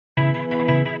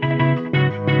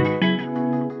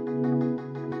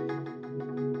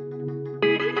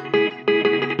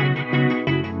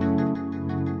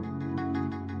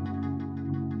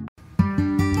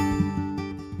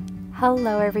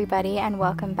Hello everybody and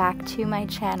welcome back to my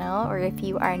channel, or if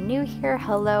you are new here,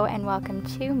 hello and welcome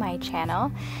to my channel.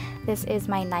 This is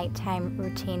my nighttime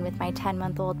routine with my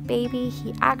 10-month-old baby.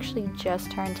 He actually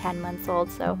just turned 10 months old,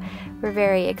 so we're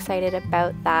very excited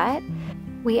about that.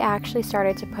 We actually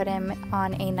started to put him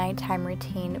on a nighttime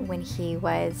routine when he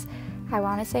was, I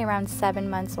want to say, around 7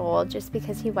 months old, just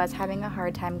because he was having a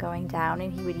hard time going down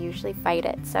and he would usually fight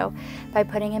it. So by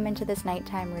putting him into this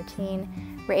nighttime routine,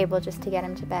 we're able just to get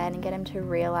him to bed and get him to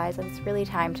realize that it's really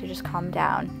time to just calm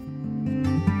down.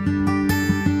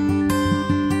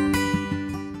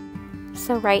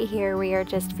 So right here we are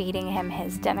just feeding him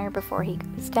his dinner before he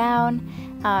goes down.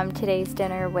 Today's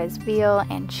dinner was veal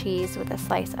and cheese with a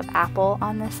slice of apple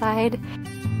on the side.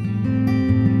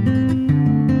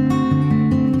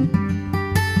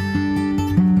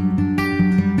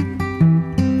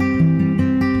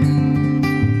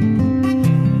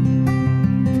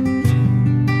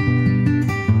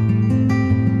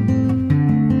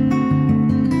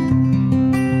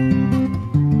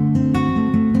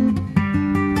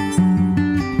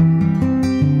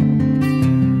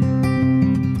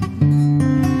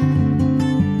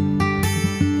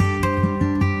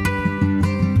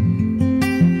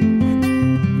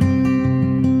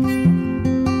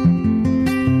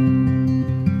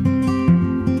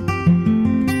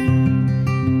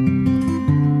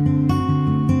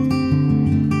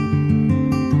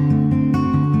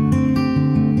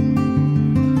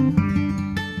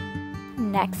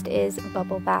 Next is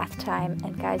bubble bath time,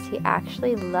 and guys, he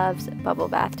actually loves bubble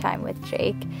bath time with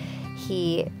Jake.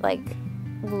 He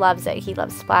loves it. He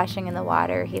loves splashing in the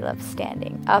water. He loves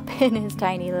standing up in his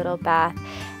tiny little bath,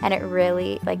 and it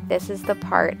really, this is the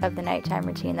part of the nighttime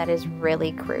routine that is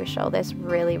really crucial. This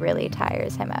really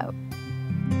tires him out.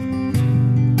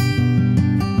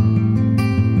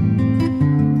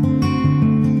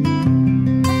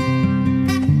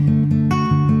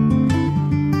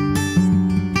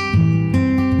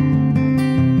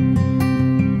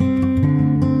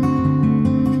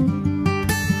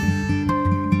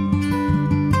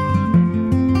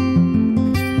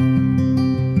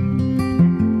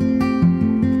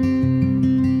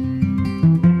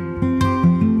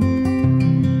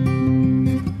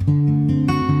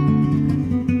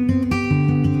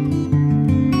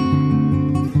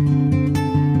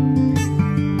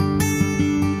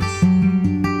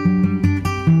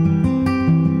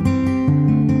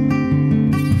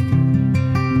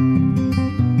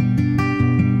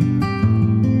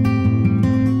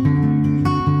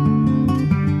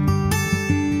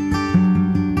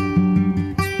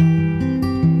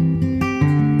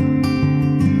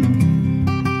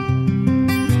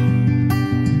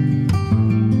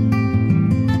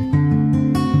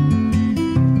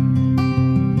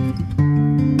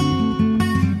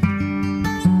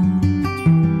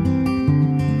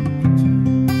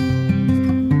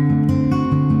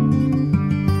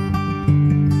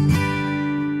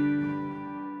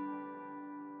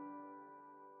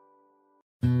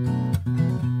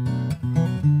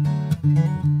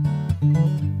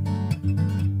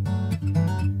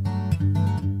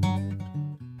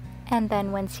 And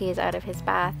then once he is out of his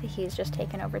bath, he's just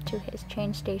taken over to his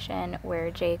change station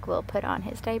where Jake will put on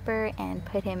his diaper and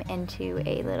put him into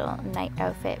a little night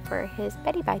outfit for his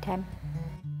bedtime.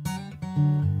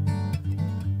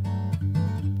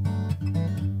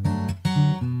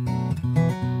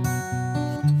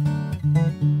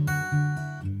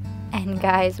 And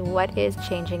guys, what is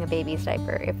changing a baby's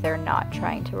diaper if they're not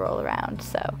trying to roll around?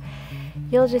 So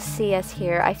you'll just see us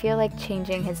here. I feel like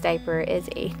changing his diaper is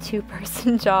a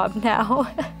two-person job now.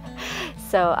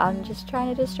 So I'm just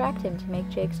trying to distract him to make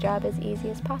Jake's job as easy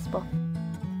as possible.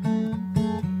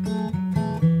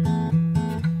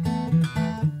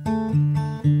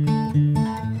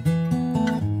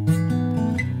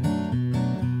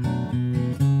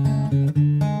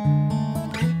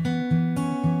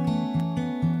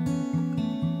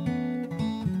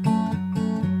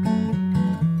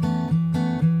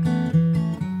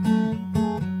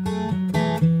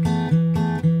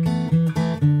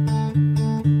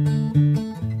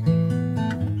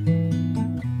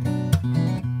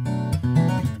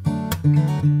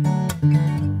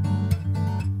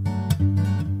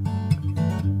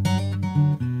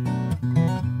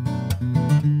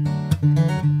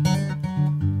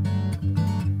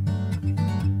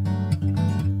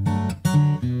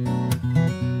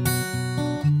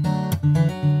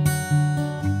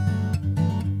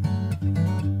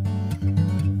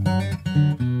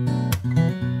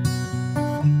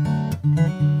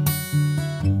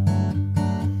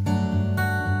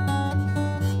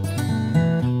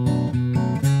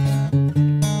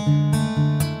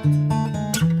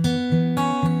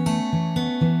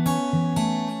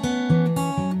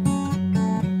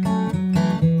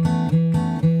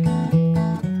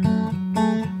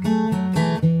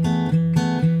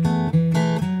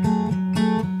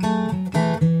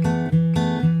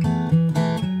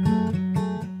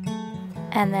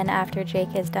 after Jake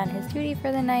has done his duty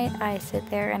for the night, I sit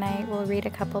there and I will read a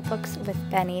couple books with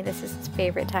Benny. This is his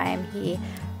favorite time. He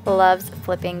loves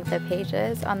flipping the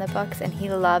pages on the books, and he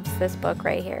loves this book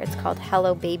right here. It's called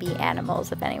Hello Baby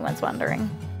Animals, if anyone's wondering.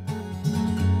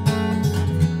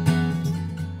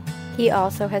 He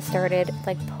also has started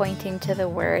like pointing to the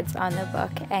words on the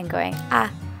book and going,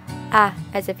 ah, ah,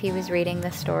 as if he was reading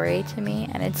the story to me,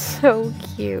 and it's so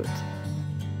cute.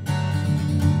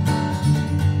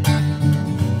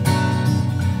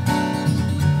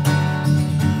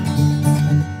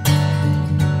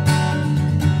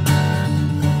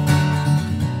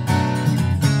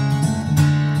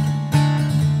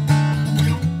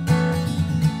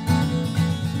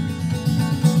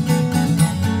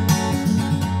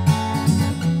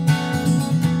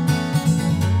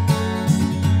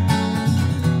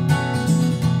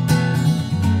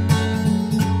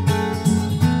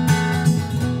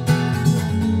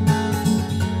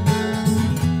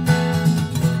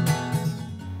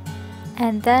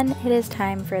 And then it is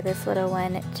time for this little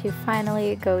one to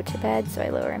finally go to bed, so I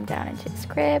lower him down into his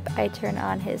crib. I turn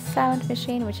on his sound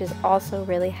machine, which has also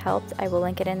really helped. I will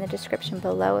link it in the description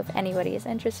below if anybody is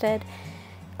interested.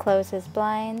 Close his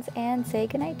blinds and say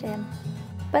goodnight to him.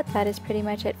 But that is pretty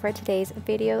much it for today's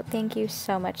video. Thank you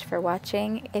so much for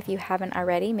watching. If you haven't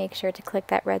already, make sure to click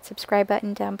that red subscribe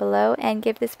button down below and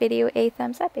give this video a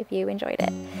thumbs up if you enjoyed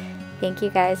it. Thank you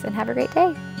guys and have a great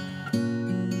day.